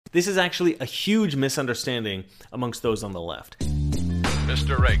This is actually a huge misunderstanding amongst those on the left.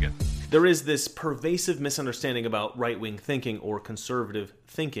 Mr. Reagan. There is this pervasive misunderstanding about right-wing thinking or conservative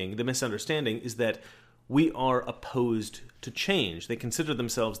thinking. The misunderstanding is that we are opposed to change. They consider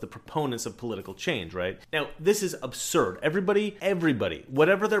themselves the proponents of political change, right? Now, this is absurd. Everybody,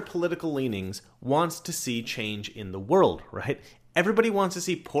 whatever their political leanings, wants to see change in the world, right? Everybody wants to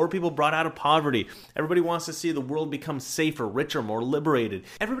see poor people brought out of poverty. Everybody wants to see the world become safer, richer, more liberated.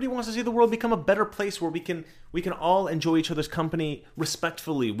 Everybody wants to see the world become a better place where we can all enjoy each other's company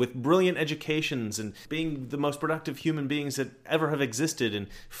respectfully, with brilliant educations and being the most productive human beings that ever have existed, and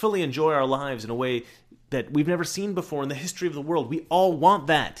fully enjoy our lives in a way that we've never seen before in the history of the world. We all want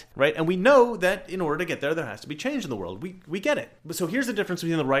that, right? And we know that in order to get there has to be change in the world. We get it. So here's the difference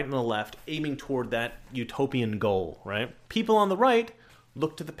between the right and the left aiming toward that utopian goal, right? People on the right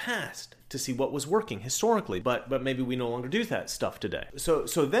look to the past to see what was working historically, but maybe we no longer do that stuff today. So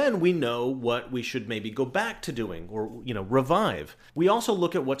then we know what we should maybe go back to doing, or revive. We also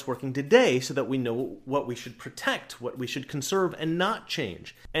look at what's working today so that we know what we should protect, what we should conserve and not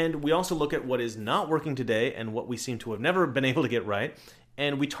change. And we also look at what is not working today and what we seem to have never been able to get right,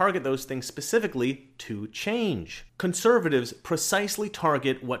 and we target those things specifically to change. Conservatives precisely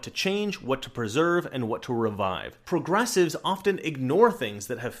target what to change, what to preserve, and what to revive. Progressives often ignore things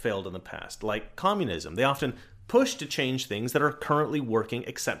that have failed in the past, like communism. They often push to change things that are currently working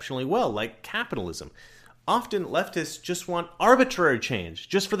exceptionally well, like capitalism. Often leftists just want arbitrary change,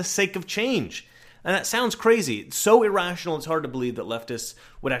 just for the sake of change. And that sounds crazy. It's so irrational, it's hard to believe that leftists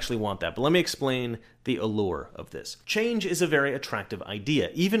would actually want that. But let me explain the allure of this. Change is a very attractive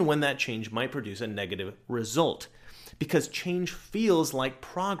idea, even when that change might produce a negative result. Because change feels like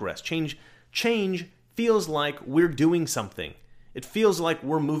progress. Change feels like we're doing something. It feels like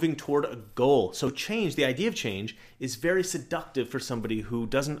we're moving toward a goal. So change, the idea of change, is very seductive for somebody who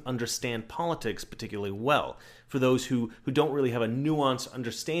doesn't understand politics particularly well. For those who don't really have a nuanced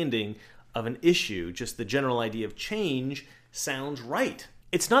understanding of an issue, just the general idea of change sounds right.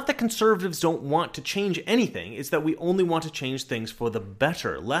 It's not that conservatives don't want to change anything, it's that we only want to change things for the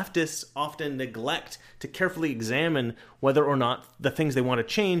better. Leftists often neglect to carefully examine whether or not the things they want to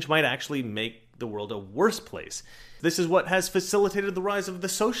change might actually make the world a worse place. This is what has facilitated the rise of the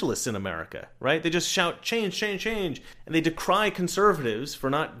socialists in America, right? They just shout, change, change, change, and they decry conservatives for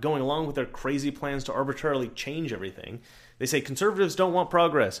not going along with their crazy plans to arbitrarily change everything. They say conservatives don't want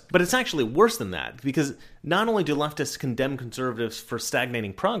progress. But it's actually worse than that, because not only do leftists condemn conservatives for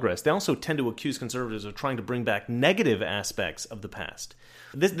stagnating progress, they also tend to accuse conservatives of trying to bring back negative aspects of the past.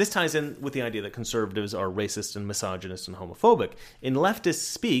 This ties in with the idea that conservatives are racist and misogynist and homophobic. In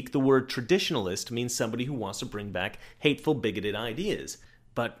leftist speak, the word traditionalist means somebody who wants to bring back hateful, bigoted ideas.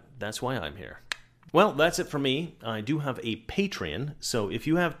 But that's why I'm here. Well, that's it for me. I do have a Patreon, so if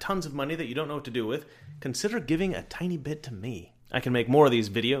you have tons of money that you don't know what to do with, consider giving a tiny bit to me. I can make more of these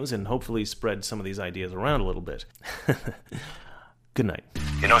videos and hopefully spread some of these ideas around a little bit. Good night.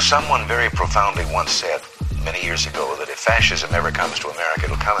 You know, someone very profoundly once said, many years ago, that if fascism ever comes to America,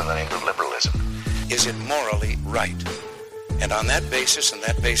 it'll come in the name of liberalism. Is it morally right? And on that basis, and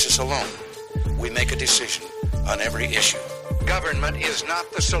that basis alone, we make a decision on every issue. Government is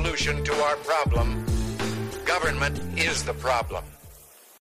not the solution to our problem. Government is the problem.